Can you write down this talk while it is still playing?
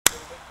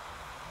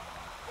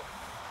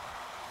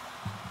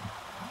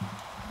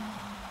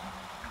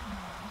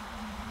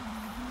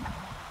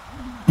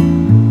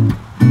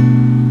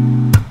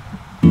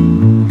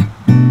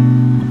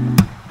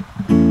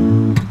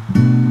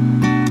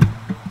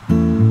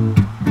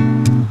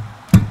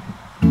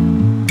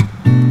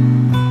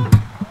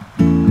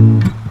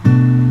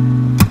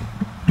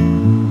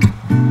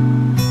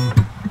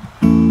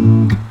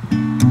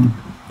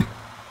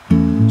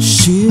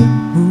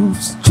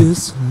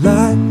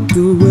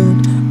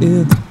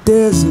in the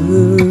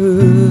desert.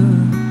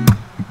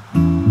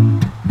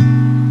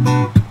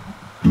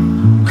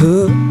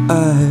 Her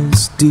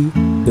eyes deep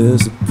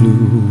as the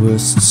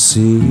bluest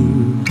sea.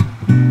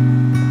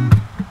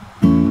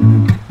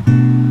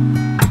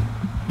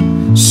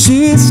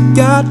 She's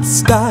got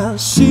style,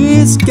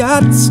 she's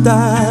got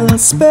style and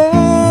space.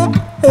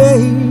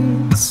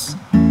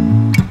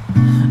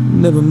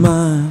 Never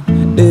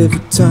mind, every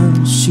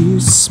time she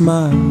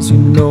smiles, you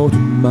know that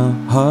my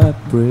heart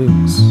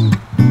breaks.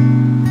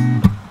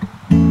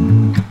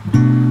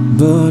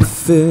 But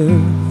if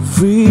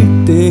every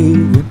day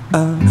that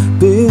I've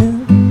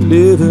been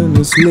living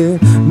has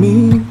led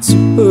me to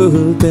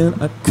her, then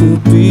I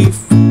could be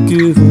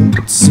forgiven.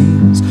 It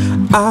seems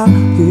out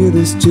here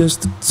there's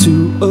just the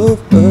two of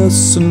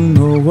us and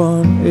no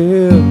one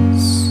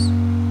else.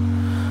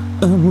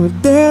 And we're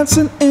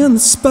dancing in the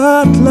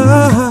spotlight.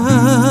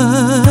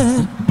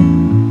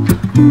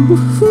 Ooh,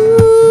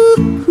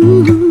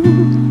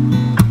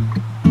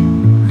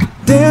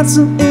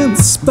 dancing in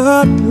the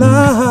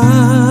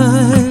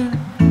spotlight.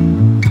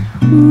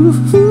 Ooh,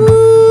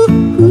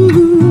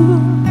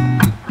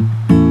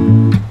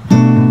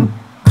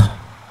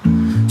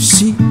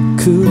 she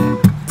could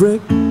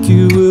break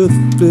you with a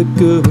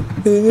flick of her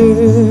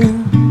hair.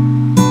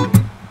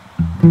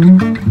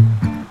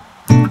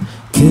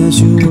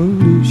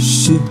 Casually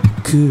she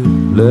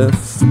could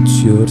laugh at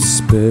your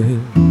despair.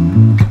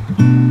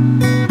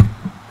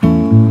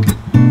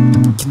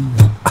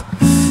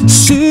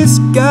 She's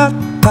got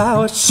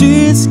power,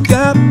 she's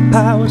got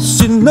power,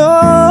 she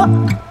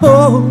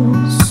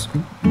knows.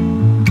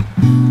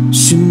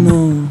 She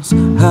knows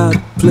how to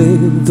play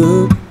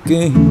the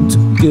game to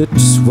get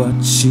just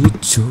what she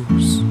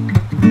chose.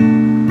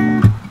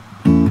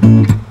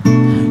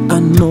 I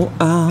know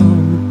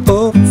I'm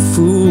a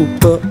fool,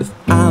 but if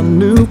I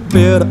knew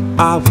better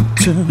I would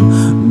turn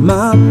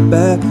my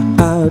back,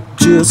 I'd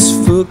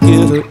just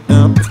forget her.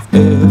 And if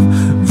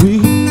every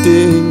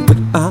day that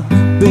I've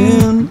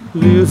been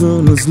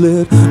living has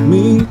led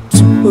me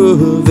to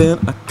her, then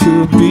I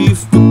could be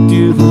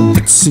forgiven.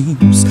 It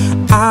seems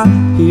out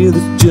here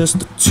there's just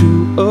the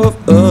two of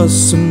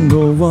us and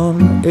no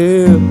one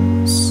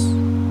else.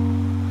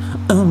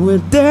 And we're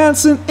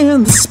dancing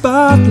in the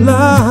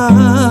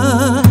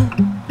spotlight.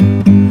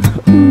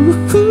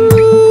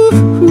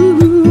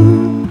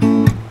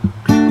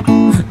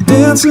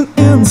 Dancing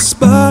in the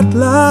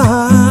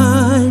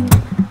spotlight.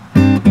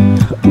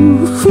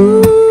 Ooh,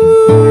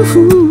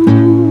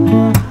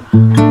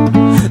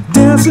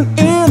 dancing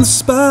in the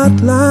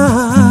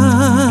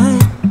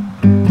spotlight.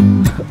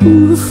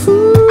 Ooh,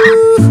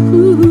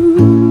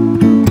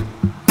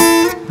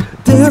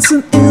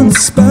 dancing in the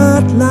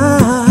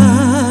spotlight.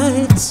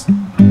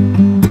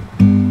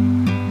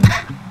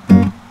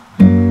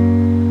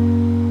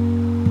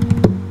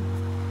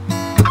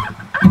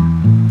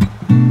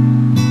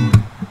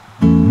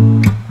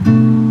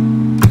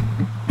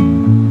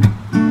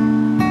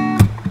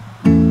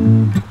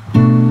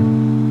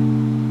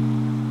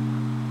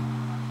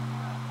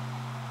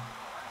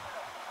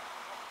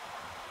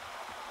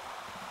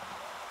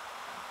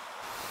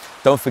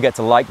 Don't forget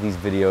to like these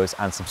videos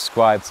and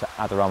subscribe to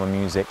Adorama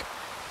Music,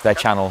 their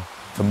channel,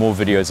 for more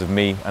videos of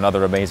me and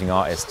other amazing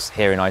artists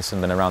here in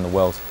Iceland and around the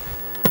world.